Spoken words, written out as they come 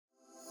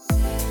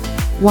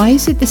Why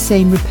is it the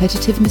same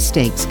repetitive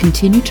mistakes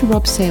continue to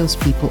rob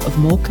salespeople of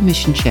more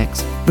commission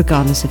checks,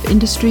 regardless of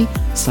industry,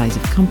 size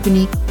of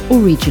company, or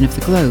region of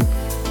the globe?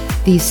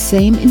 These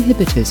same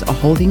inhibitors are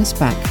holding us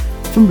back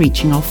from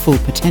reaching our full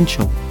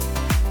potential.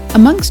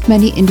 Amongst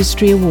many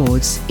industry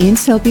awards, Ian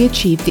Selby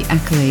achieved the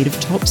accolade of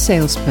top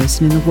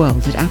salesperson in the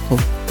world at Apple.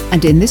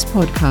 And in this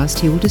podcast,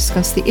 he will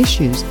discuss the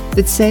issues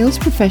that sales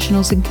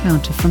professionals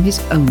encounter from his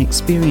own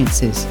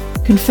experiences,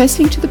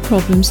 confessing to the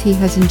problems he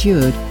has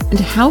endured and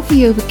how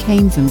he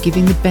overcame them,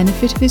 giving the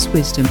benefit of his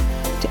wisdom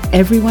to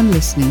everyone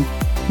listening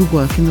who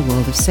work in the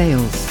world of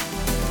sales.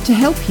 To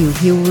help you,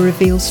 he will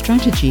reveal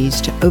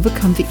strategies to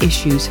overcome the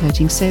issues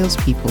hurting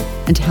salespeople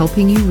and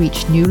helping you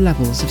reach new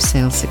levels of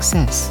sales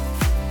success.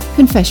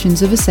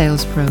 Confessions of a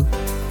Sales Pro.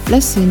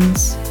 Less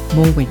sins,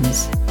 more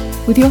wins.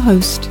 With your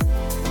host,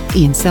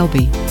 Ian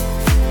Selby.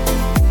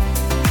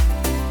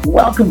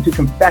 Welcome to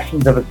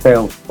Confessions of a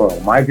Sales Pro.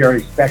 My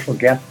very special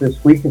guest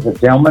this week is a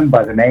gentleman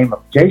by the name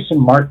of Jason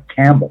Mark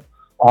Campbell,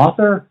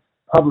 author,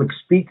 public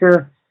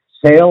speaker,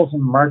 sales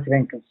and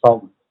marketing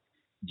consultant.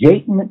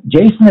 Jason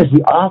is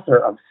the author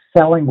of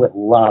Selling with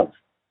Love,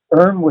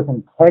 Earn with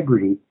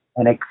Integrity,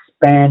 and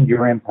Expand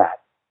Your Impact.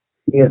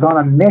 He is on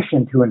a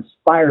mission to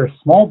inspire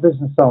small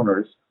business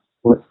owners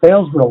with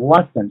sales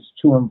reluctance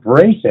to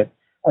embrace it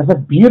as a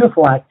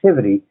beautiful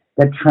activity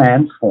that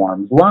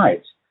transforms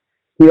lives.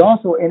 He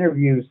also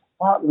interviews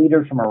thought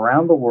leaders from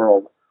around the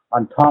world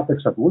on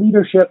topics of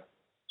leadership,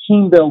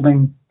 team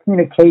building,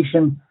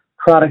 communication,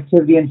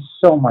 productivity, and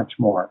so much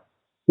more.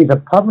 He's a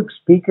public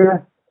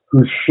speaker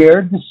who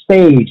shared the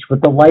stage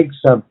with the likes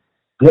of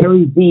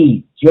Gary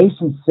Vee,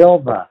 Jason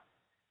Silva,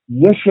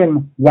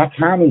 Yishin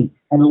Yakhani,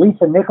 and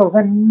Lisa Nichols,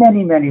 and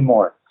many, many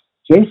more.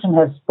 Jason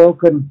has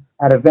spoken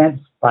at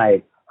events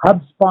by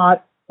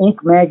HubSpot, Inc.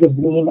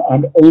 Magazine,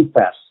 and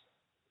AFES.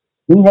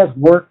 He has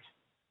worked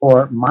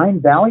for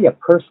Mind Valley, a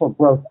personal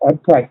growth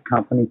edtech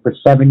company, for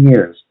 7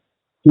 years.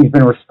 He's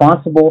been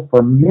responsible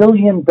for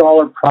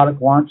million-dollar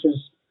product launches,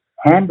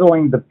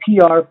 handling the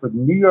PR for the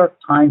New York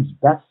Times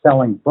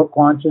best-selling book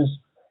launches,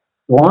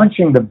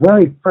 launching the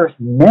very first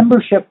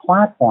membership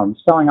platform,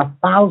 selling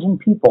 1,000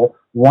 people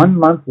 1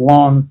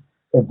 month-long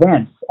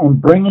events,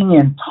 and bringing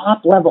in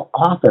top-level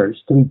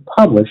authors to be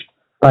published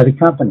by the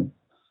company.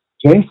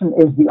 Jason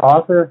is the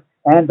author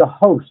and the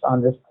host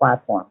on this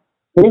platform.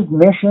 His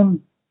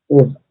mission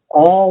is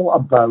all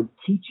about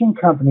teaching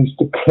companies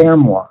to care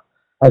more,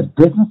 as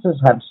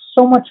businesses have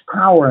so much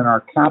power in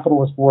our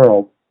capitalist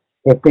world.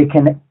 If they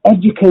can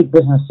educate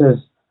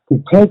businesses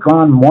to take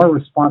on more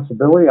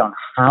responsibility on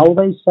how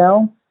they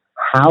sell,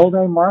 how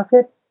they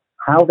market,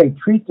 how they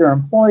treat their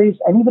employees,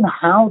 and even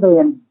how they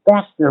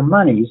invest their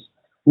monies,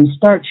 we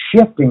start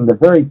shifting the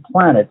very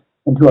planet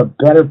into a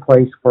better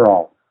place for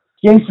all.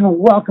 Jason,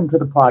 welcome to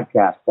the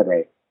podcast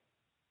today.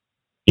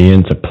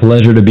 Ian, it's a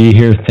pleasure to be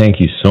here. Thank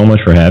you so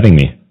much for having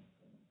me.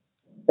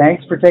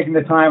 Thanks for taking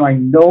the time. I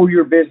know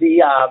you're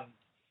busy.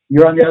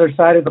 You're on the other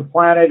side of the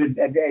planet,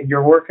 and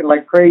you're working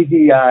like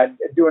crazy,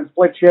 doing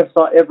split shifts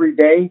every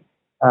day,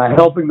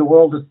 helping the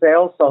world of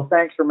sales. So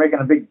thanks for making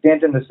a big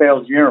dent in the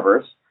sales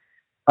universe.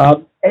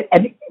 And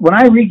when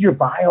I read your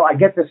bio, I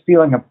get this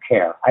feeling of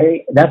care.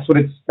 That's what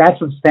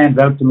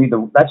stands out to me.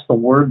 That's the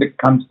word that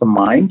comes to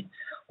mind.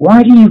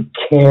 Why do you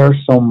care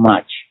so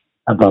much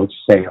about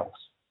sales?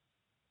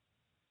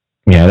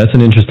 Yeah, that's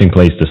an interesting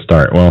place to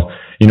start. Well,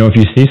 if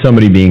you see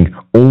somebody being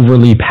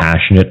overly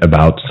passionate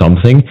about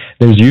something,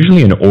 there's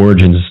usually an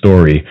origin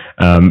story.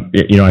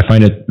 I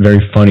find it very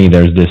funny.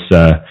 There's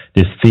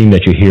this theme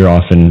that you hear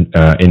often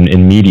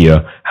in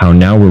media, how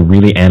now we're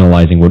really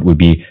analyzing what would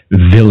be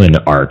villain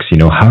arcs.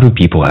 How do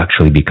people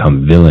actually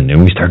become villain?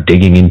 And we start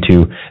digging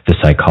into the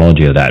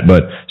psychology of that.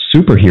 But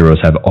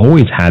superheroes have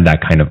always had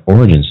that kind of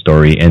origin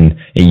story, and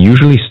it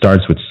usually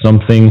starts with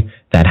something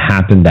that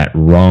happened that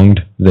wronged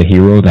the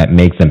hero, that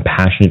makes them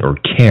passionate or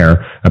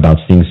care about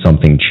seeing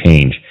something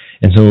change.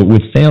 And so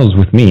with sales,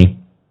 with me,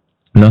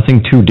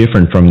 nothing too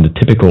different from the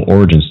typical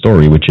origin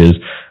story, which is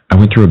I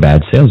went through a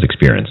bad sales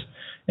experience.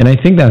 And I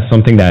think that's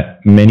something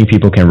that many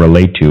people can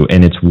relate to,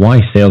 and it's why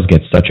sales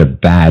gets such a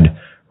bad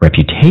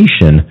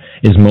reputation,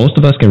 is most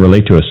of us can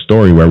relate to a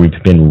story where we've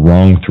been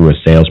wronged through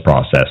a sales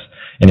process.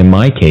 And in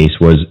my case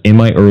was in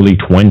my early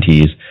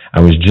 20s,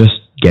 I was just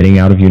getting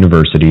out of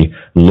university,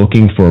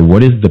 looking for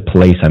what is the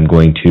place I'm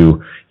going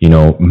to,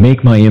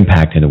 make my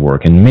impact in the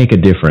work and make a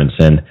difference.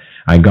 And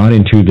I got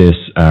into this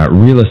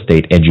real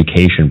estate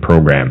education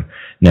program.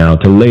 Now,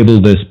 to label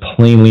this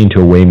plainly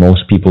into a way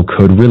most people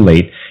could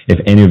relate, if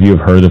any of you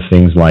have heard of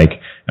things like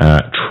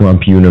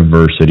Trump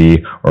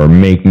University or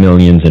Make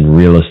Millions in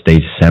Real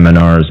Estate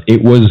seminars,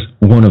 it was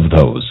one of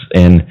those.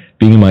 And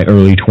being in my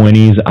early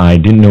 20s, I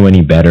didn't know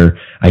any better.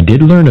 I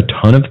did learn a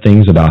ton of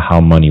things about how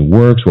money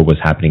works, what was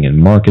happening in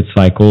market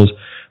cycles,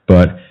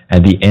 but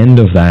at the end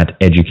of that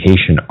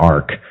education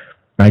arc,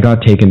 I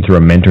got taken through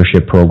a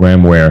mentorship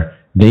program where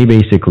they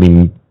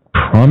basically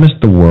promised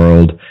the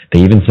world. They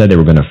even said they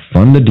were going to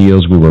fund the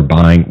deals we were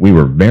buying. We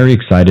were very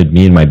excited,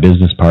 me and my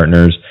business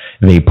partners.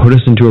 They put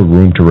us into a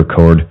room to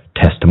record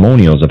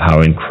testimonials of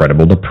how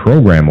incredible the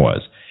program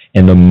was.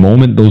 And the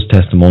moment those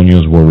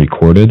testimonials were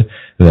recorded,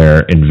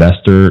 their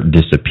investor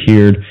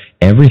disappeared.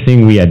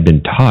 Everything we had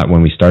been taught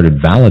when we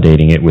started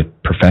validating it with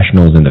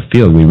professionals in the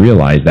field, we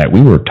realized that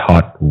we were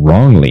taught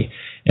wrongly.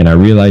 And I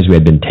realized we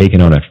had been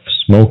taken on a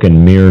smoke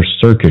and mirror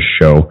circus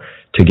show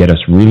to get us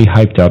really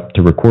hyped up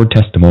to record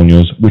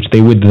testimonials, which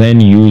they would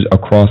then use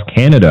across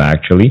Canada,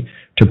 actually,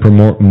 to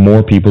promote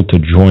more people to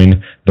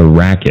join the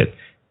racket.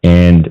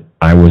 And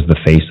I was the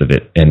face of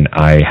it. And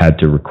I had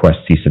to request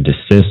cease and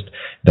desist.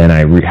 Then I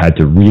had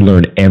to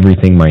relearn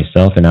everything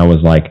myself. And I was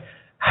like,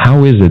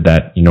 how is it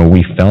that,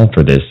 we fell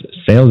for this?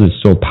 Sales is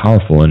so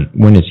powerful. And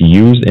when it's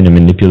used in a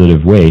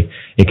manipulative way,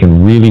 it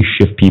can really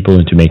shift people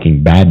into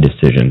making bad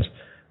decisions.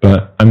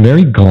 But I'm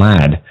very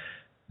glad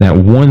that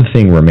one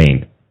thing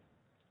remained.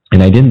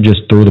 And I didn't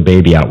just throw the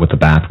baby out with the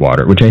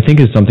bathwater, which I think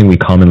is something we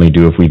commonly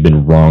do if we've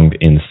been wronged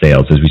in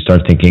sales, is we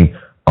start thinking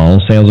all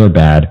sales are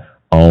bad,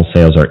 all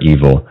sales are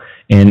evil.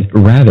 And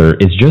rather,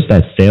 it's just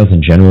that sales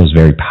in general is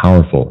very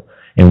powerful.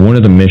 And one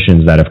of the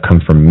missions that have come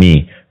from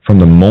me from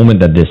the moment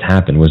that this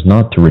happened was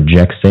not to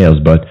reject sales,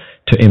 but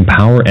to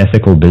empower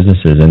ethical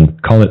businesses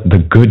and call it the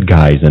good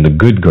guys and the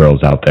good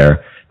girls out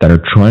there that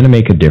are trying to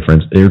make a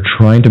difference. They're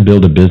trying to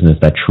build a business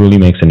that truly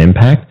makes an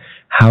impact.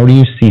 How do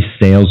you see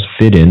sales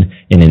fit in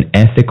an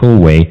ethical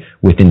way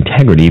with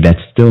integrity that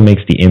still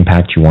makes the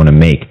impact you want to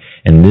make?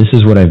 And this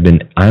is what I've been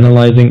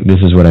analyzing. This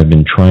is what I've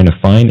been trying to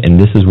find. And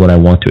this is what I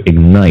want to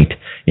ignite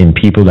in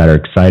people that are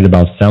excited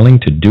about selling,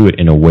 to do it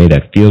in a way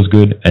that feels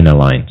good and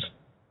aligns.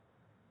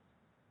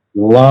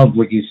 Love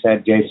what you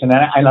said, Jason.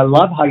 And I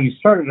love how you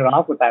started it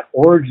off with that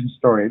origin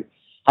story.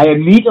 I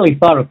immediately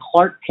thought of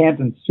Clark Kent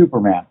and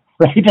Superman,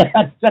 right?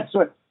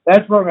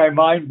 That's where my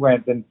mind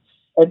went. And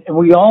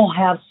we all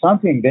have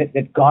something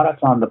that got us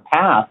on the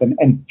path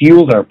and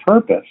fueled our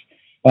purpose.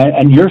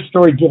 And your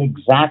story did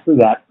exactly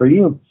that for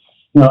you.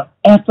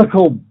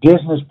 Ethical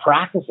business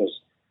practices,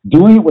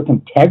 doing it with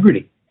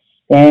integrity.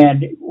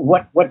 And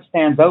what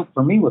stands out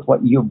for me with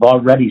what you've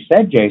already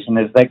said, Jason,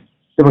 is that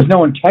there was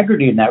no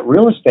integrity in that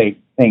real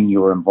estate thing you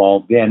were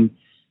involved in.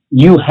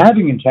 You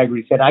having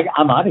integrity said,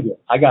 I'm out of here.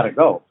 I got to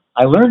go.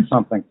 I learned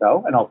something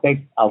though, and I'll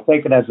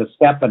take it as a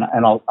step, and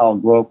I'll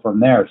grow from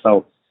there.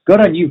 So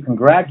good on you.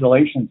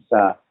 Congratulations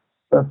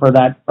for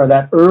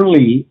that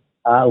early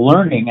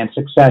learning and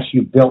success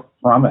you built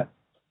from it.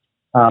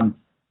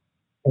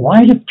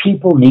 Why do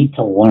people need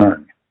to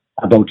learn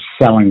about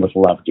selling with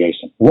love,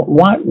 Jason?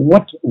 Why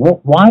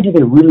do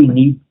they really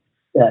need?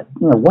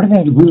 What do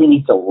they really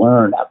need to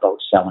learn about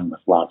selling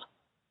with love?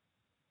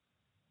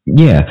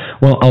 Yeah,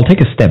 well, I'll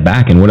take a step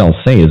back, and what I'll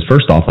say is,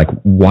 first off,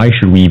 why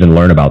should we even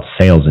learn about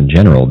sales in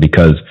general?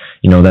 Because,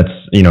 that's,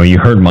 you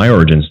heard my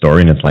origin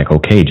story, and it's like,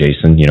 okay,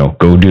 Jason,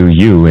 go do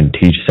you and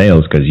teach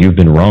sales because you've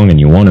been wrong and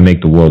you want to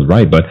make the world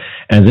right. But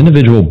as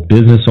individual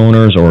business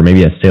owners, or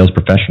maybe as sales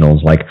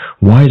professionals,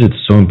 why is it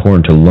so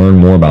important to learn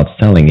more about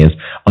selling is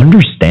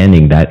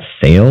understanding that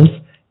sales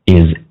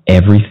is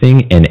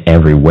everything and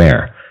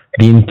everywhere.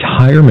 The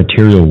entire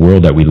material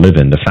world that we live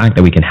in, the fact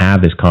that we can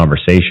have this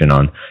conversation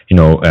on,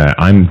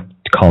 I'm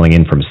calling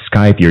in from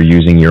Skype, you're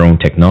using your own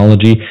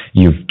technology,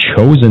 you've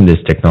chosen this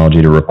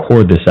technology to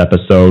record this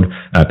episode,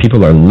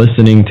 people are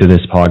listening to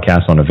this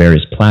podcast on a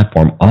various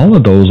platform. All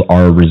of those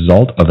are a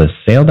result of a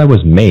sale that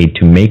was made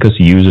to make us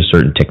use a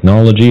certain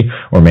technology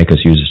or make us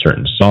use a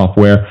certain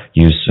software,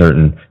 use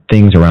certain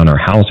things around our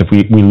house. If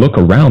we look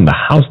around the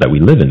house that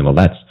we live in, well,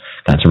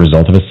 that's a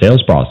result of a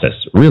sales process.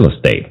 Real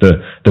estate,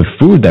 the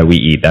food that we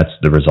eat, that's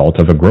the result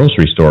of a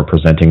grocery store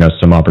presenting us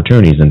some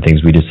opportunities and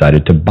things we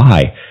decided to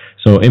buy.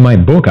 So in my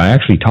book, I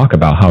actually talk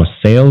about how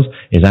sales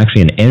is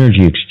actually an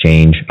energy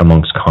exchange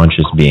amongst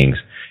conscious beings.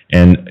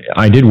 And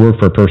I did work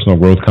for a personal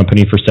growth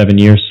company for 7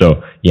 years.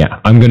 So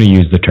yeah, I'm going to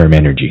use the term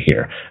energy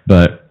here,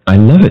 but I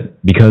love it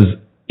because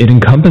it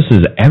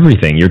encompasses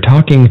everything. You're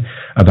talking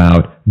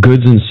about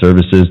goods and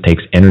services,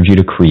 takes energy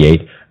to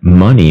create.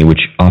 Money,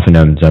 which often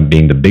ends up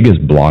being the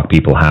biggest block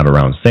people have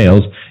around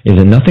sales, is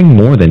nothing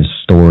more than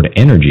stored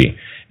energy.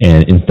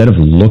 And instead of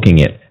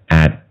looking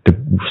at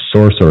the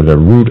source or the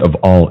root of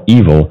all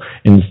evil,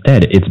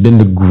 instead, it's been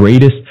the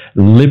greatest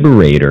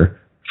liberator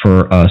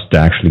for us to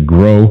actually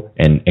grow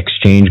and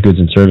exchange goods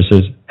and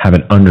services, have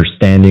an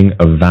understanding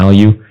of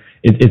value.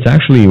 It's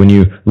actually, when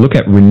you look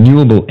at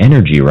renewable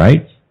energy,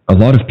 right? A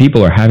lot of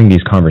people are having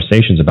these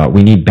conversations about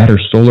we need better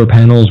solar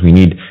panels, we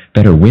need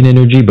better wind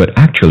energy, but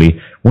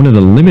actually, one of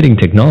the limiting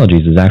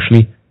technologies is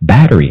actually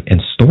battery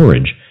and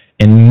storage.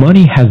 And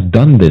money has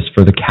done this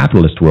for the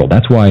capitalist world.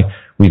 That's why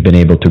we've been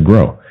able to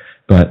grow.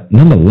 But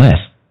nonetheless,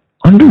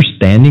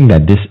 understanding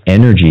that this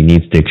energy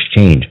needs to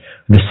exchange,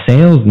 the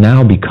sales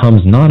now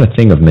becomes not a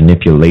thing of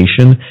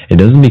manipulation. It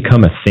doesn't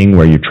become a thing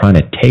where you're trying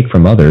to take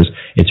from others.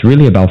 It's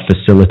really about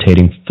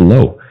facilitating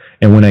flow.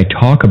 And when I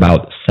talk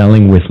about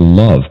selling with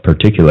love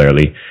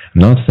particularly,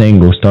 I'm not saying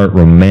go start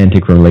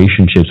romantic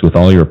relationships with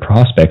all your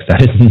prospects.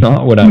 That is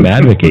not what I'm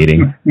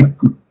advocating.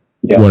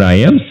 Yeah. What I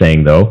am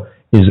saying, though,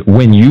 is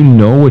when you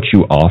know what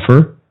you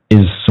offer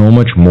is so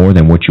much more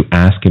than what you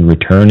ask in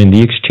return in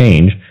the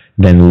exchange,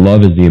 then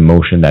love is the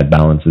emotion that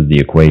balances the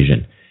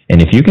equation.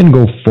 And if you can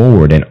go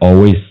forward and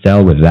always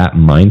sell with that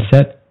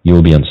mindset,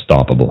 you'll be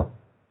unstoppable.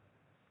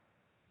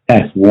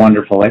 That's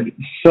wonderful. It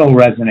so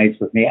resonates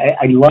with me.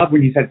 I love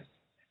when you said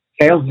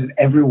sales is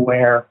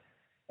everywhere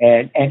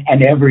and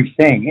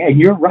everything. And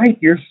you're right.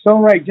 You're so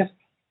right. Just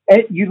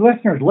you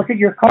listeners, look at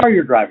your car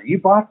you're driving. You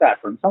bought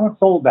that from someone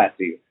sold that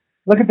to you.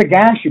 Look at the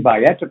gas you buy.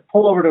 You have to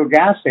pull over to a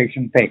gas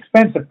station and pay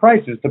expensive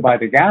prices to buy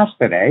the gas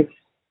today.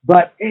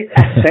 But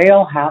a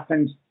sale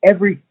happens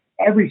every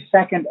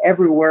second,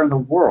 everywhere in the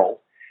world.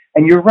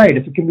 And you're right.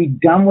 If it can be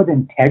done with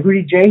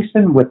integrity,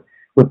 Jason, with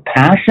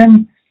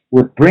passion,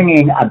 with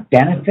bringing a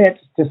benefit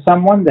to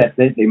someone that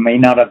they may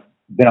not have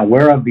been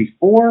aware of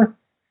before,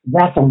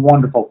 that's a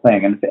wonderful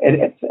thing. And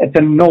it's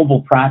a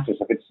noble practice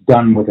if it's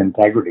done with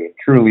integrity. It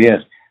truly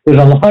is.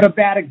 There's a lot of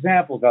bad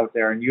examples out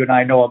there, and you and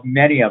I know of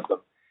many of them.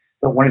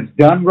 But when it's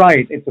done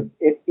right, it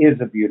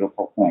is a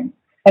beautiful thing.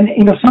 And,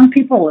 some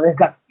people, they've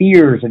got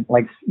fears and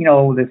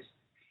this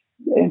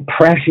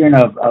impression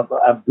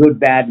of good,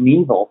 bad, and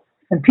evil.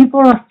 And people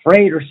are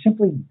afraid or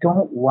simply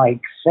don't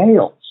like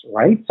sales,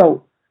 right?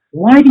 So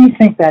why do you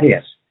think that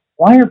is?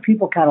 Why are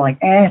people kind of like,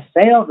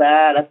 sales,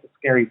 that's a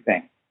scary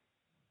thing?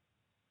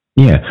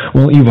 Yeah,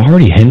 well, you've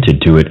already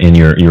hinted to it in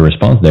your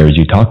response there as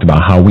you talked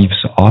about how we've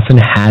often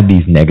had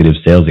these negative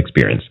sales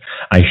experiences.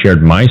 I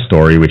shared my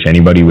story, which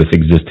anybody with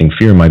existing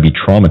fear might be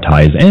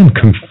traumatized, and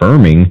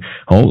confirming,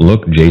 oh,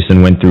 look,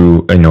 Jason went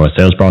through a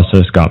sales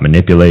process, got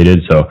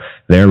manipulated, so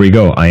there we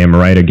go. I am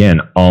right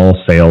again. All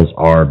sales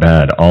are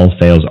bad. All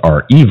sales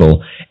are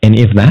evil. And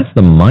if that's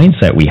the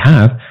mindset we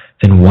have,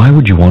 then why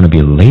would you want to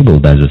be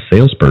labeled as a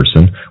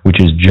salesperson, which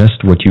is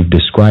just what you've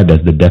described as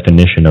the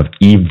definition of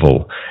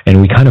evil? And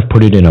we kind of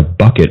put it in a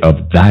bucket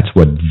of that's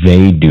what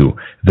they do.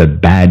 The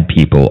bad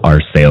people are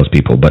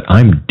salespeople, but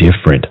I'm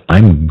different.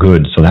 I'm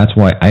good. So that's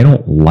why I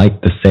don't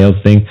like the sales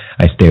thing.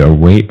 I stay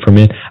away from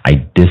it.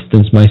 I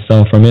distance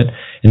myself from it.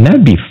 And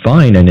that'd be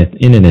fine in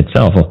and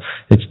itself. Well,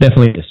 it's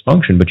definitely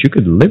dysfunction, but you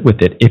could live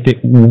with it if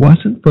it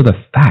wasn't for the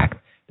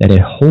fact that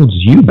it holds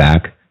you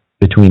back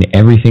between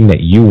everything that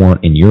you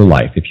want in your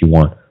life. If you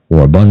want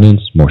more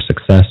abundance, more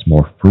success,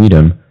 more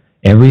freedom,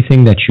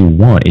 everything that you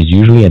want is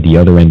usually at the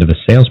other end of the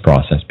sales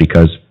process,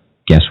 because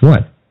guess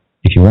what?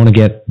 If you want to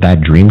get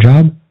that dream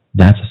job,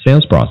 that's a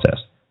sales process.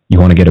 You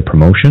want to get a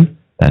promotion,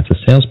 that's a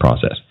sales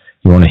process.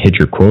 You want to hit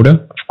your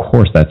quota, of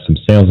course, that's some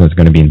sales that's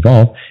going to be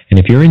involved. And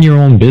if you're in your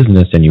own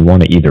business and you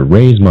want to either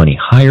raise money,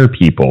 hire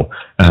people,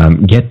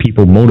 get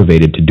people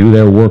motivated to do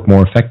their work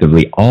more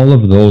effectively, all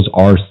of those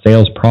are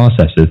sales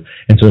processes.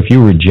 And so if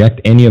you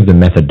reject any of the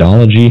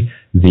methodology,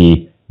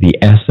 the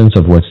essence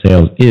of what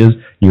sales is,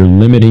 you're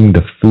limiting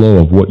the flow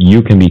of what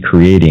you can be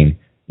creating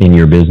in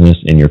your business,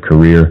 in your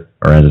career,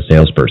 or as a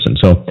salesperson.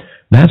 So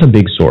that's a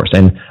big source.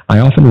 And I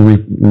often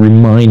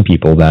remind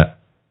people that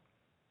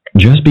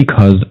just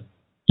because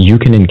you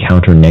can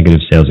encounter negative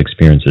sales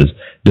experiences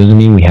doesn't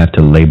mean we have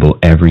to label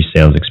every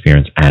sales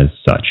experience as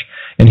such.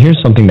 And here's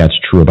something that's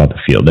true about the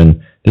field,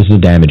 and this is a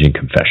damaging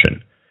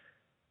confession.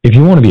 If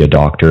you want to be a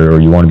doctor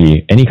or you want to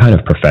be any kind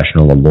of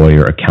professional, a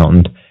lawyer,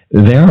 accountant,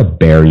 there are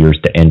barriers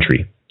to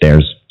entry.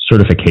 There's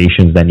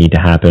certifications that need to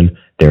happen.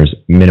 There's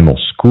minimal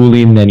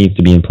schooling that needs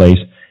to be in place.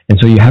 And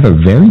so you have a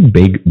very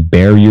big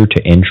barrier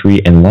to entry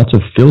and lots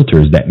of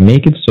filters that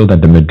make it so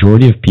that the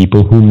majority of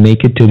people who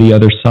make it to the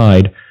other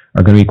side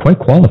are going to be quite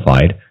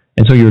qualified.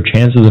 And so your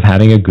chances of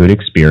having a good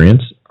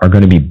experience are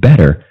going to be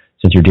better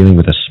since you're dealing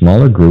with a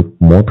smaller group,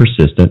 more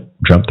persistent,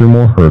 jump through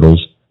more hurdles.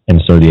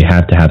 And so you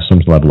have to have some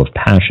level of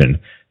passion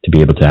to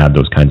be able to have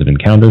those kinds of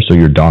encounters. So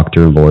your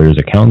doctor, lawyers,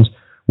 accountants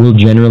will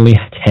generally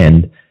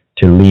tend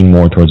to lean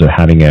more towards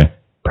having a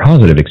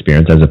positive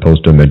experience as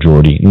opposed to a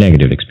majority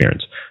negative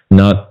experience.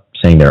 Not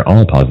saying they're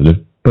all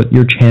positive, but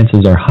your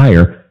chances are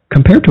higher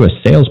compared to a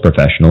sales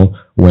professional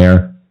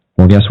where,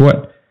 well, guess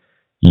what?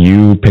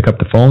 You pick up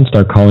the phone,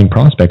 start calling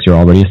prospects, you're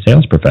already a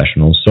sales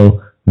professional.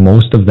 So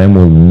most of them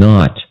will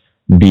not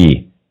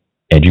be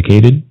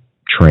educated,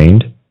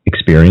 trained,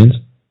 experienced.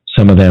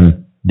 Some of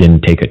them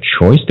didn't take a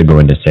choice to go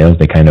into sales.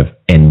 They kind of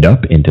end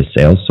up into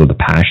sales, so the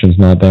passion's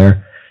not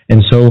there.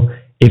 And so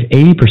if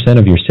 80%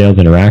 of your sales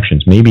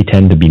interactions maybe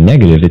tend to be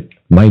negative, it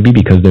might be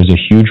because there's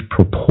a huge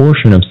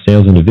proportion of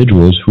sales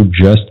individuals who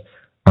just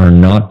are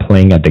not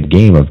playing at the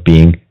game of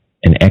being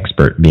an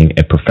expert, being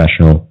a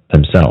professional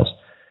themselves.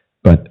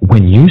 But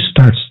when you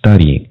start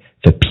studying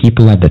the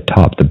people at the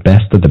top, the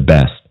best of the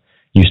best,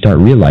 you start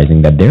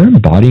realizing that they're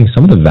embodying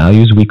some of the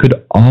values we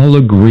could all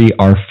agree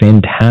are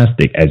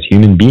fantastic as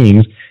human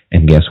beings.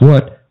 And guess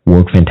what?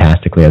 Work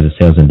fantastically as a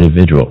sales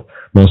individual.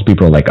 Most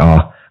people are like,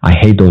 I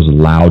hate those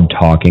loud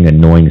talking,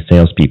 annoying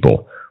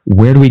salespeople.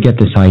 Where do we get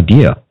this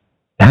idea?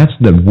 That's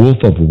the Wolf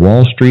of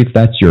Wall Street.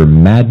 That's your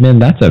Mad Men.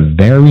 That's a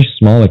very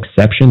small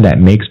exception that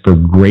makes for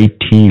great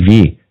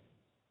TV.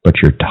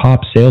 But your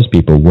top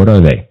salespeople, what are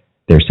they?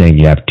 They're saying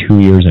you have 2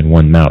 ears and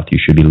 1 mouth. You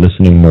should be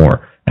listening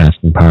more,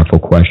 asking powerful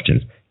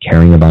questions,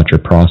 caring about your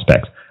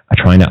prospects,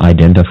 trying to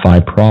identify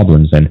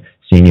problems and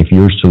seeing if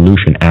your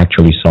solution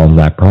actually solves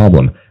that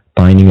problem,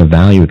 finding a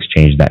value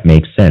exchange that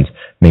makes sense,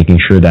 making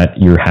sure that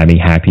you're having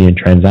happy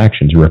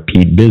transactions,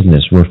 repeat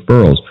business,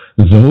 referrals,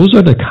 Those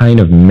are the kind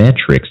of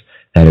metrics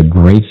that a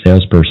great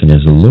salesperson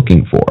is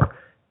looking for.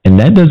 And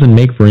that doesn't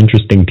make for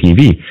interesting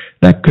TV.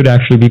 That could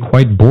actually be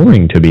quite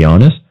boring, to be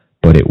honest,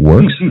 but it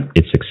works.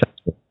 It's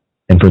successful.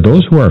 And for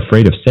those who are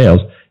afraid of sales,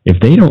 if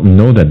they don't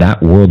know that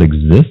that world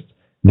exists,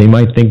 they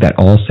might think that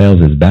all sales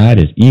is bad,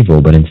 is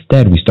evil, but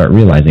instead we start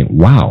realizing,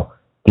 wow,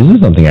 this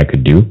is something I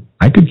could do.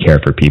 I could care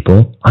for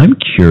people. I'm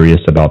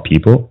curious about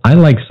people. I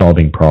like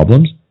solving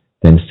problems.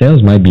 Then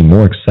sales might be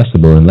more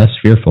accessible and less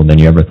fearful than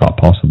you ever thought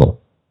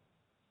possible.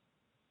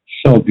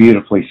 So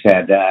beautifully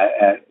said,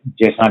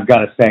 Jason. I've got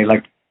to say,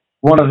 like,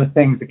 one of the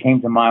things that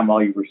came to mind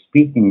while you were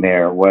speaking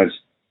there was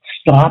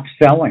stop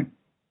selling.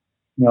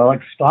 You know,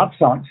 like, stop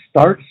selling,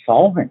 start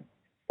solving.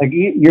 Like,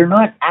 you're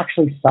not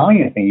actually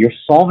selling anything. You're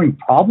solving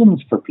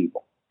problems for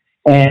people.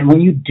 And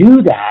when you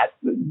do that,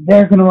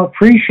 they're going to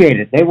appreciate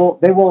it. They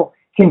will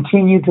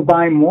continue to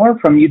buy more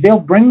from you. They'll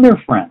bring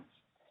their friends.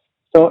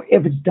 So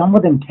if it's done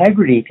with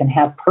integrity, it can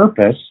have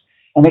purpose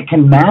and it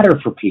can matter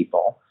for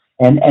people.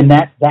 And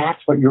that's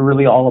what you're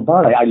really all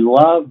about. I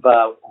love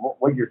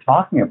what you're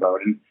talking about.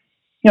 And,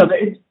 you know,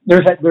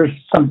 there's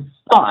some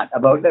thought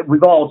about that.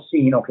 We've all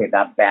seen, okay,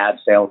 that bad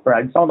sales.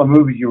 Some of the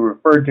movies you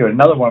referred to,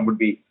 another one would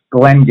be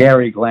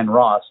Glengarry Glen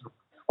Ross,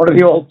 one of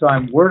the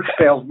old-time worst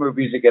sales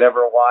movies you could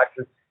ever watch.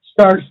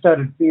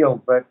 Star-studded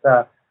field, but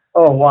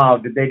oh wow,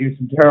 did they do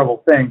some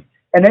terrible things?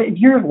 And if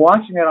you're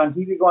watching it on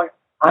TV going,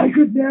 I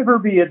could never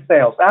be in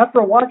sales.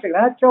 After watching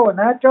that show and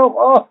that show,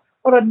 oh,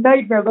 what a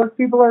nightmare. Those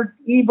people are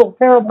evil,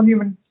 terrible,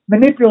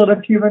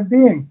 manipulative human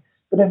beings.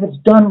 But if it's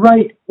done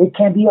right, it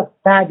can be a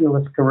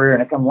fabulous career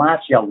and it can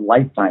last you a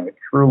lifetime. It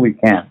truly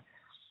can.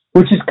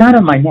 Which is kind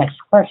of my next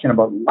question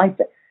about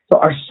lifetime. So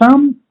are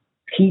some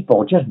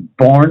people just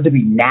born to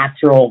be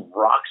natural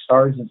rock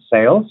stars in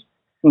sales?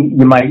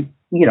 You might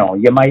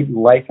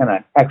liken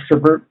an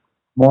extrovert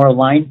more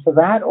aligned to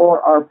that,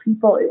 or are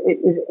people,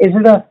 is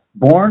it a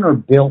born or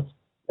built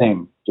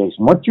thing,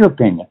 Jason? What's your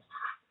opinion?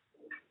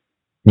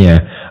 Yeah,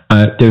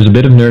 there's a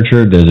bit of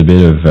nurture. There's a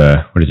bit of,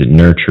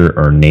 nurture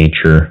or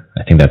nature?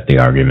 I think that's the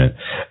argument.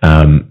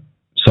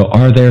 So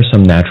are there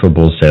some natural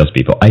bull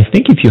salespeople? I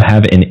think if you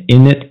have an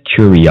innate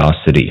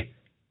curiosity,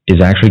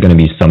 is actually going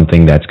to be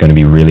something that's going to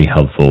be really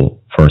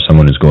helpful for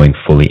someone who's going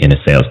fully into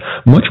sales,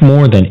 much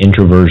more than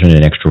introversion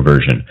and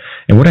extroversion.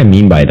 And what I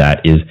mean by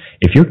that is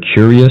if you're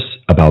curious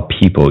about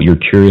people, you're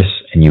curious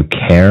and you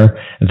care,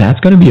 that's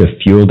going to be a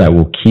fuel that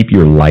will keep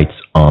your lights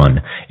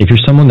on. If you're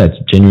someone that's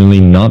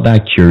genuinely not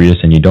that curious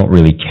and you don't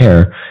really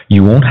care,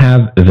 you won't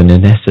have the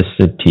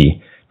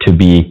necessity to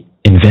be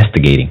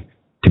investigating,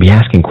 to be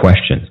asking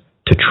questions,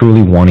 to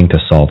truly wanting to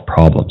solve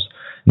problems.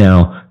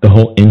 Now, the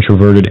whole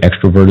introverted,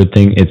 extroverted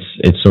thing,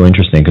 it's so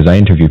interesting because I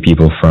interview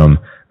people from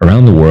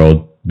around the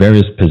world,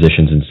 various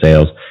positions in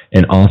sales,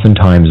 and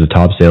oftentimes the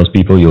top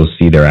salespeople, you'll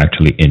see they're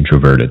actually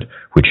introverted,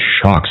 which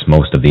shocks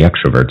most of the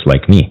extroverts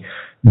like me.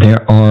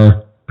 There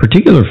are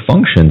particular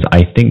functions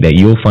I think that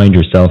you'll find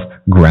yourself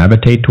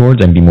gravitate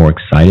towards and be more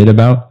excited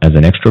about as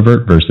an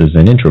extrovert versus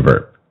an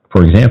introvert.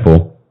 For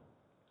example,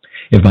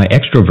 if by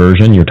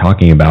extroversion you're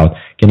talking about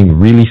getting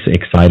really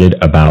excited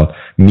about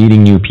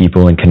meeting new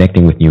people and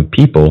connecting with new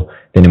people,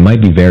 then it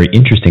might be very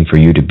interesting for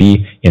you to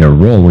be in a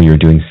role where you're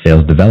doing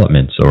sales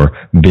developments or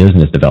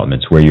business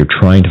developments, where you're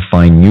trying to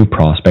find new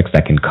prospects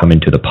that can come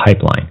into the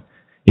pipeline.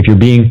 If you're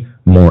being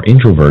more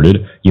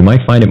introverted, you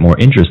might find it more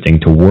interesting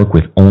to work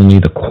with only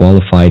the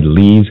qualified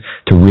leads,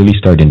 to really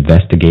start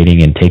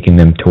investigating and taking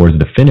them towards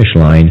the finish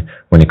line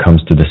when it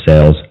comes to the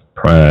sales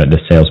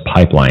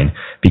pipeline,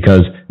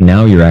 because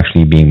now you're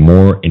actually being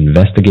more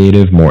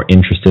investigative, more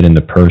interested in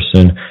the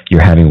person.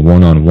 You're having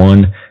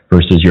one-on-one,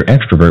 versus your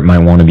extrovert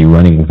might want to be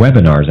running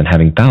webinars and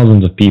having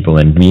thousands of people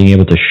and being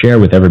able to share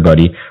with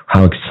everybody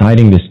how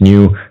exciting this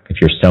new, if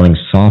you're selling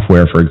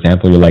software, for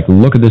example, you're like,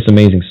 look at this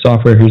amazing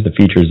software. Here's the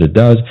features it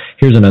does.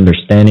 Here's an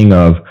understanding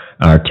of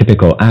our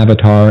typical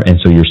avatar. And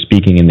so you're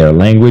speaking in their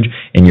language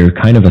and you're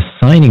kind of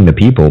assigning the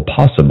people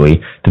possibly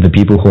to the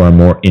people who are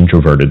more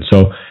introverted.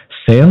 So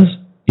sales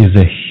is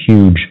a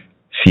huge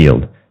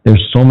field.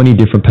 There's so many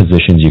different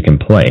positions you can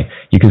play.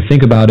 You can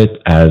think about it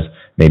as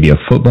maybe a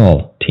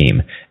football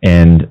team.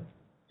 And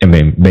I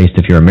mean, based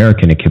if you're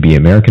American, it could be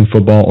American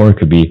football or it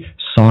could be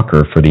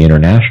soccer for the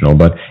international,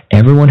 but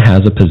everyone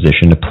has a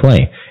position to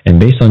play. And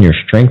based on your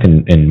strength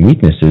and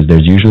weaknesses,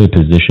 there's usually a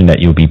position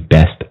that you'll be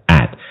best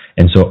at.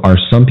 And so are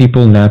some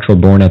people natural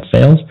born at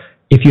sales?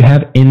 If you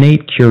have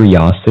innate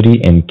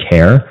curiosity and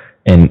care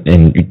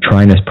and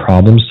trying to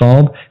problem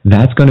solve,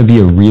 that's going to be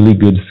a really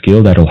good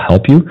skill that'll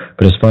help you.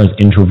 But as far as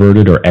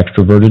introverted or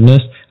extrovertedness,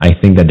 I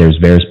think that there's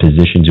various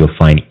positions you'll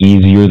find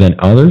easier than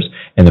others.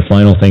 And the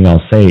final thing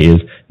I'll say is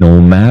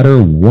no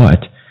matter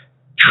what,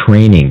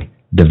 training,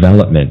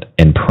 development,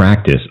 and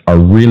practice are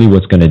really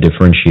what's going to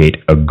differentiate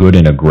a good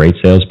and a great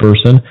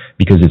salesperson,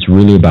 because it's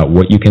really about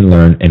what you can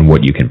learn and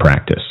what you can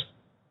practice.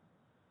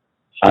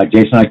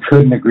 Jason, I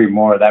couldn't agree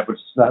more. That was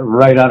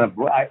right out of,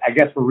 I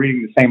guess we're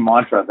reading the same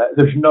mantra.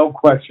 There's no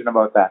question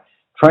about that.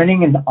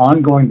 Training and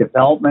ongoing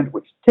development,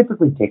 which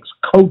typically takes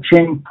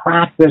coaching,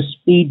 practice,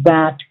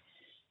 feedback,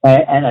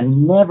 and a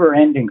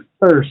never-ending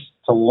thirst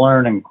to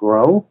learn and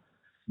grow,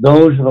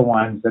 those are the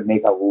ones that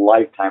make a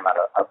lifetime out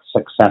of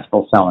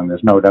successful selling.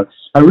 There's no doubt.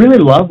 I really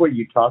love what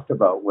you talked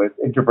about with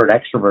introvert,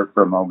 extrovert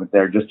for a moment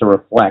there, just to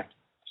reflect.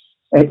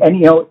 And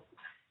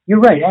you're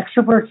right.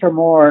 Extroverts are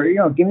more,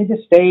 give me the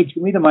stage,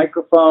 give me the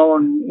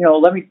microphone,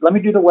 let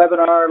me do the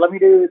webinar, let me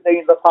do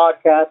the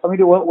podcast, let me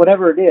do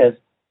whatever it is.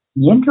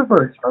 The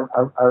introverts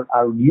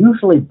are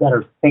usually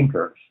better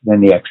thinkers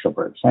than the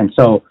extroverts. And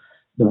so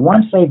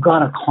once they've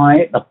got a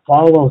client, the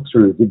follow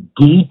through, the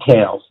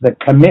details, the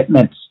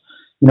commitments,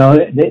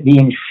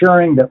 the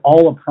ensuring that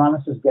all the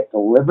promises get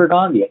delivered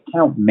on, the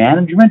account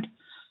management,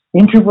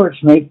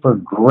 introverts make for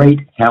great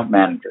account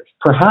managers.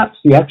 Perhaps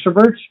the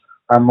extroverts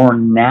are more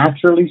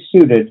naturally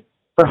suited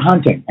for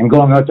hunting and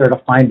going out there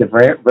to find the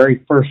very,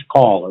 very first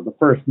call or the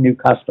first new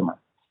customer.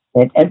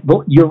 And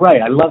you're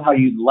right. I love how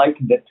you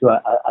likened it to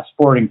a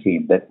sporting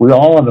team, that we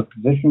all have a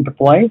position to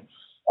play,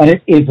 and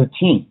it is a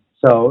team.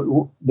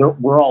 So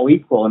we're all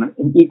equal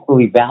and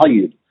equally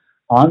valued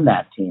on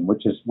that team,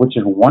 which is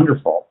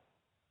wonderful.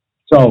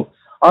 So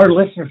our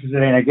listeners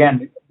today, and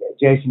again,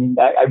 Jason,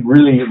 I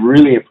really,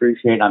 really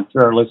appreciate, I'm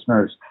sure our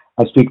listeners,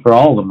 I speak for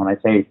all of them when I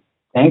say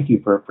thank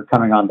you for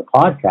coming on the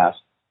podcast.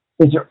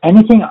 Is there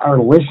anything our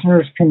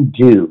listeners can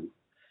do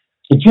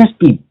to just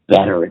be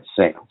better at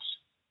sales?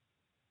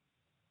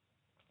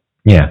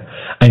 Yeah,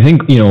 I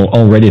think,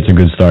 already it's a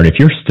good start. If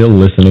you're still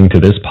listening to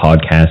this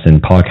podcast,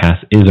 and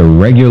podcast is a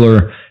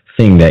regular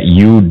thing that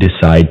you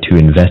decide to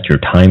invest your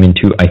time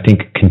into, I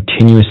think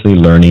continuously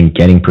learning,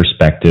 getting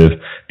perspective,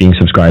 being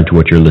subscribed to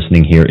what you're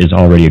listening here is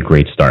already a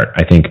great start.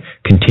 I think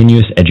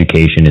continuous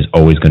education is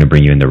always going to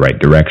bring you in the right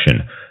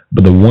direction.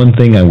 But the one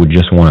thing I would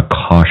just want to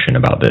caution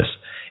about this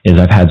is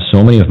I've had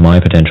so many of my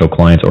potential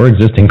clients or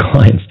existing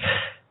clients,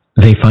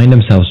 they find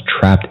themselves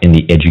trapped in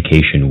the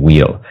education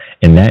wheel.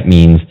 And that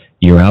means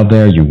you're out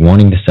there, you're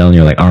wanting to sell, and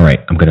you're like, all right,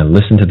 I'm going to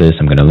listen to this,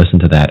 I'm going to listen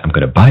to that, I'm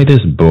going to buy this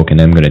book, and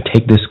I'm going to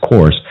take this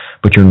course,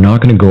 but you're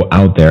not going to go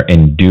out there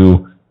and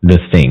do the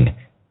thing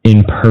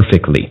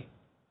imperfectly.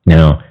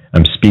 Now,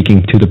 I'm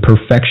speaking to the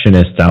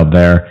perfectionists out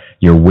there.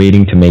 You're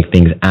waiting to make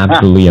things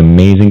absolutely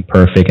amazing,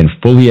 perfect, and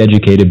fully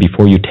educated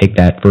before you take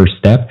that first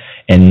step,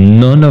 and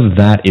none of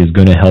that is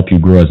going to help you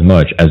grow as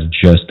much as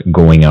just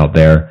going out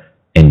there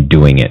and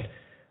doing it.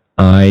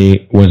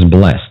 I was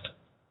blessed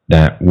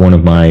that one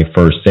of my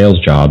first sales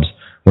jobs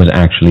was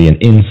actually an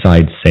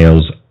inside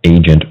sales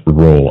agent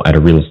role at a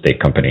real estate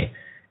company.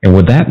 And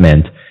what that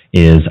meant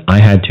is I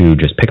had to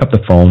just pick up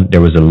the phone. There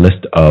was a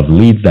list of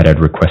leads that had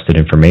requested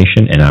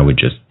information, and I would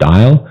just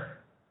dial,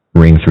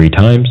 ring 3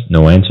 times,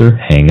 no answer,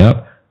 hang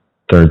up.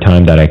 Third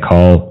time that I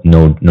call,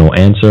 no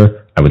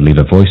answer, I would leave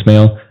a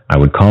voicemail. I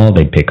would call,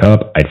 they'd pick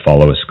up, I'd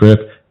follow a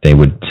script. They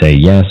would say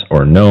yes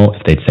or no.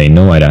 If they'd say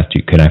no, I'd ask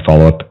you, can I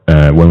follow up?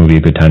 When would be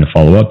a good time to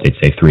follow up? They'd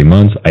say 3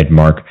 months. I'd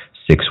mark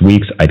 6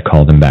 weeks. I'd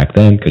call them back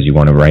then because you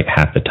want to write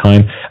half the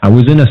time. I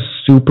was in a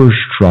super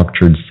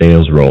structured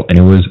sales role, and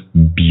it was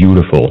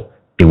beautiful.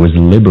 It was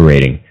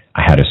liberating.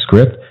 I had a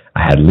script,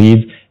 I had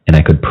leads, and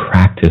I could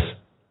practice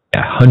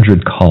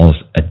 100 calls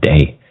a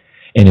day.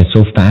 And it's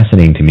so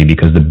fascinating to me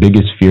because the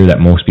biggest fear that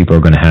most people are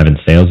going to have in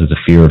sales is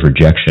a fear of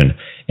rejection.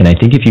 And I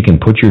think if you can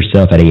put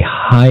yourself at a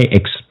high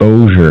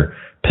exposure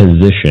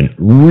position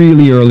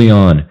really early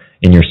on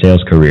in your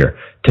sales career,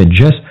 to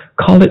just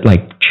call it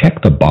like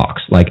check the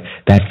box, like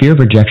that fear of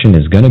rejection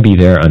is going to be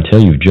there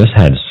until you've just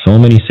had so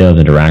many sales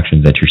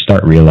interactions that you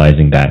start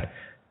realizing that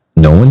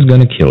no one's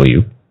going to kill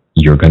you.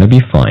 You're going to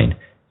be fine.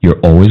 You're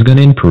always going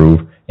to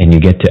improve, and you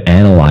get to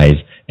analyze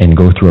and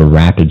go through a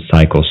rapid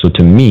cycle. So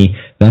to me,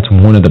 that's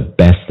one of the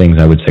best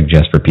things I would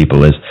suggest for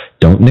people is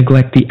don't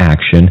neglect the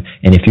action.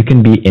 And if you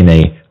can be in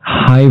a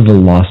high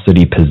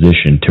velocity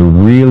position to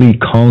really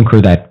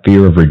conquer that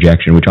fear of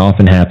rejection, which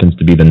often happens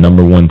to be the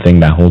number one thing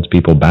that holds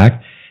people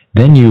back,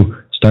 then you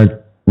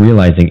start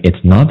realizing it's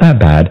not that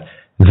bad.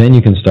 Then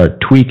you can start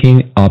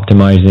tweaking,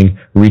 optimizing,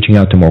 reaching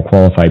out to more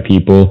qualified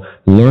people,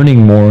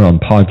 learning more on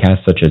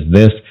podcasts such as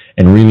this,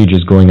 and really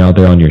just going out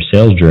there on your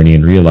sales journey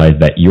and realize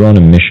that you're on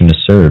a mission to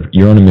serve.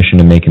 You're on a mission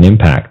to make an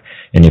impact.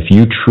 And if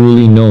you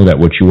truly know that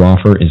what you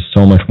offer is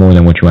so much more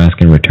than what you ask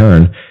in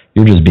return,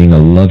 you're just being a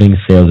loving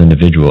sales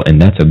individual.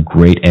 And that's a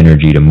great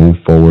energy to move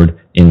forward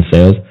in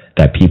sales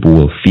that people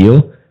will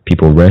feel,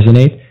 people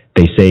resonate.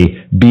 They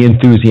say, be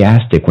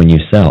enthusiastic when you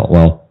sell.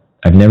 Well,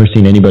 I've never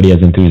seen anybody as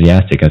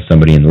enthusiastic as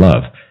somebody in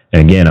love.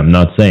 And again, I'm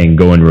not saying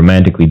go and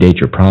romantically date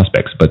your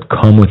prospects, but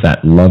come with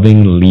that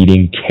loving,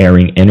 leading,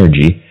 caring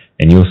energy,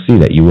 and you'll see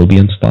that you will be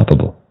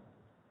unstoppable.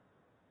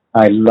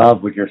 I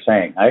love what you're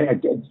saying. I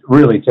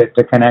really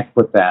to connect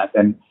with that.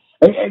 And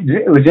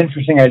it was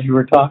interesting as you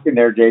were talking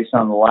there, Jason,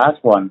 on the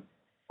last one.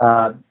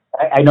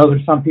 I know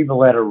there's some people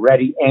that are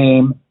ready,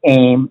 aim,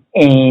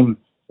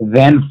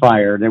 then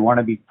fire. They want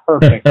to be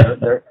perfect.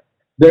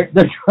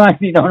 they're trying,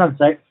 you know what I'm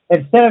saying?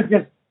 Instead of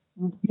just,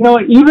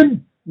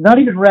 even not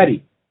even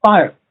ready,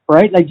 fire,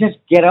 right? Like just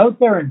get out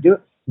there and do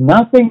it.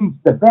 Nothing's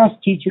the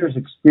best teacher's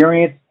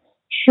experience.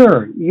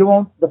 Sure,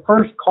 the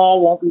first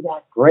call won't be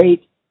that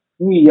great.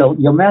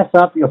 You'll mess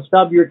up, you'll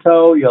stub your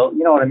toe, you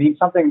know what I mean?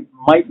 Something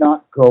might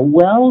not go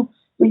well.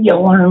 but you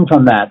learn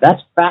from that.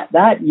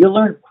 That you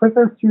learn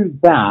quicker through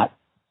that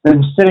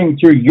than sitting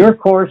through your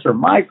course or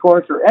my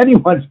course or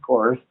anyone's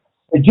course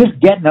and just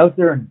getting out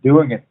there and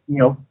doing it,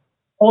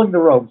 pulling the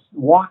ropes,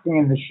 walking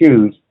in the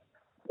shoes.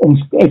 And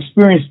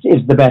experience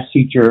is the best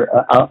teacher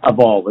of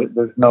all.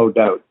 There's no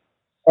doubt.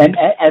 And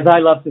as I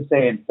love to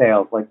say in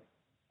sales, like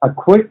a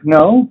quick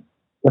no,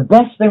 the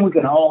best thing we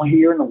can all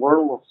hear in the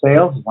world of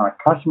sales is when a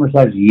customer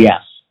says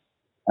yes.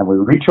 And we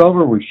reach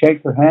over, we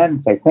shake their hand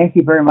and say, thank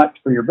you very much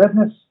for your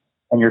business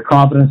and your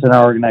confidence in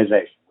our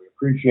organization. We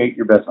appreciate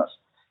your business.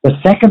 The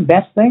second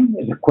best thing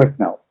is a quick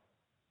no.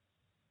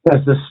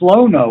 Because the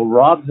slow no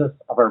robs us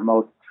of our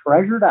most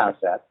treasured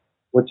asset,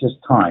 which is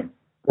time.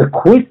 The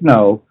quick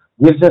no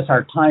gives us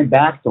our time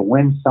back to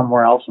win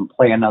somewhere else and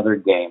play another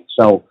game.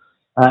 So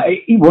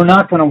we're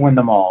not going to win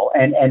them all.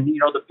 And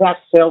the best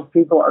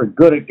salespeople are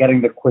good at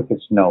getting the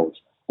quickest no's.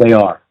 They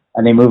are.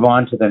 And they move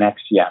on to the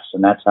next yes.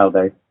 And that's how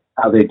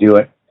they do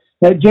it.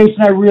 Now, Jason,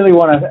 I really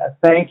want to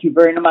thank you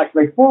very much.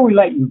 Before we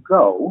let you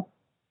go,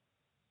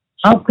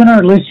 how can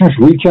our listeners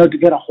reach out to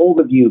get a hold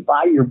of you,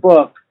 buy your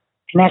book,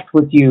 connect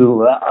with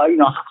you?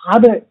 How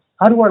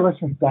do our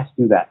listeners best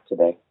do that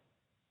today?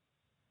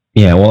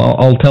 Yeah, well,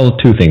 I'll tell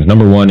two things.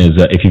 Number one is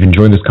if you've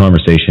enjoyed this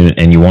conversation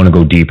and you want to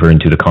go deeper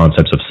into the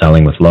concepts of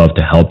selling with love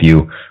to help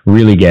you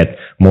really get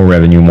more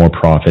revenue, more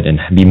profit, and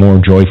be more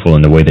joyful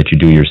in the way that you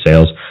do your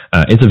sales,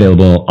 it's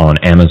available on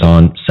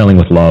Amazon. Selling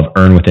with Love,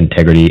 Earn with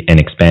Integrity, and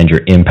Expand Your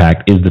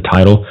Impact is the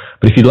title.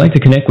 But if you'd like to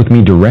connect with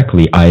me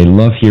directly, I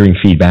love hearing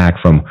feedback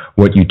from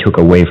what you took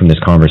away from this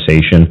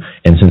conversation.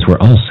 And since we're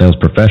all sales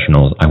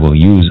professionals, I will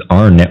use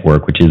our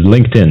network, which is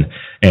LinkedIn.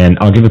 And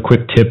I'll give a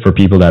quick tip for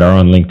people that are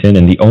on LinkedIn.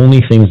 And the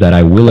only things that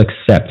I will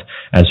accept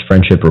as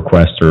friendship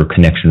requests or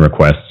connection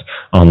requests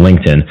on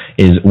LinkedIn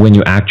is when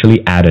you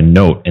actually add a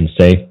note and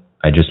say,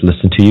 I just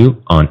listened to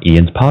you on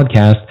Ian's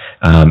podcast,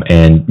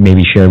 and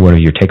maybe share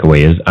what your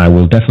takeaway is. I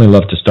will definitely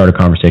love to start a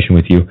conversation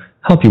with you,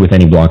 help you with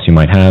any blocks you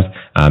might have,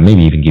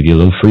 maybe even give you a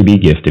little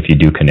freebie gift if you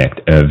do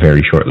connect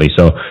very shortly.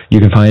 So you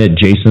can find it,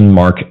 Jason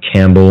Mark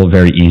Campbell,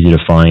 very easy to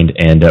find,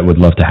 and would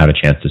love to have a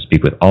chance to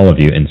speak with all of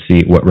you and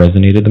see what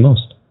resonated the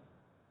most.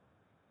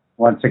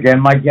 Once again,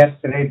 my guest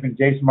today has been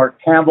Jason Mark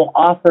Campbell,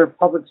 author,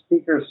 public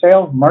speaker,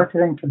 sales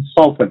marketing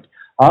consultant,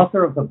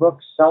 author of the book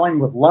Selling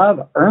with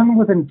Love, Earn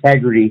with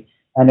Integrity,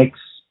 and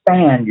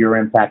Expand Your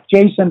Impact.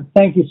 Jason,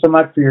 thank you so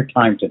much for your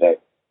time today.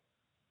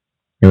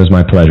 It was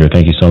my pleasure.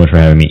 Thank you so much for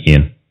having me,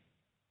 Ian.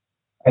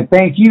 And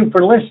thank you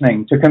for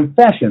listening to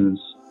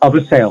Confessions of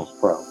a Sales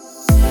Pro.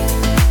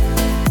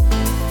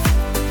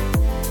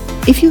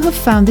 If you have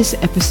found this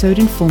episode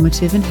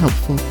informative and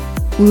helpful,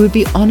 we would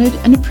be honored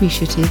and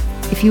appreciative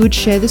if you would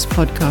share this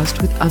podcast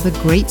with other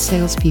great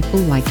salespeople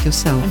like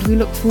yourself. And we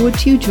look forward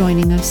to you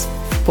joining us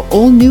for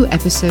all new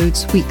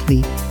episodes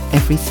weekly,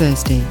 every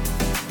Thursday.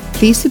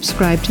 Please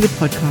subscribe to the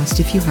podcast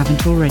if you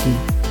haven't already.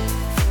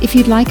 If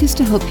you'd like us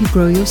to help you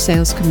grow your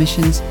sales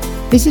commissions,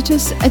 visit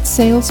us at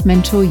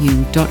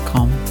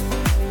salesmentoryou.com.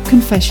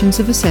 Confessions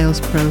of a Sales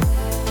Pro.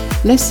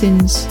 Less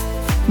sins,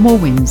 more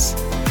wins.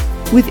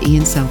 With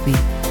Ian Selby.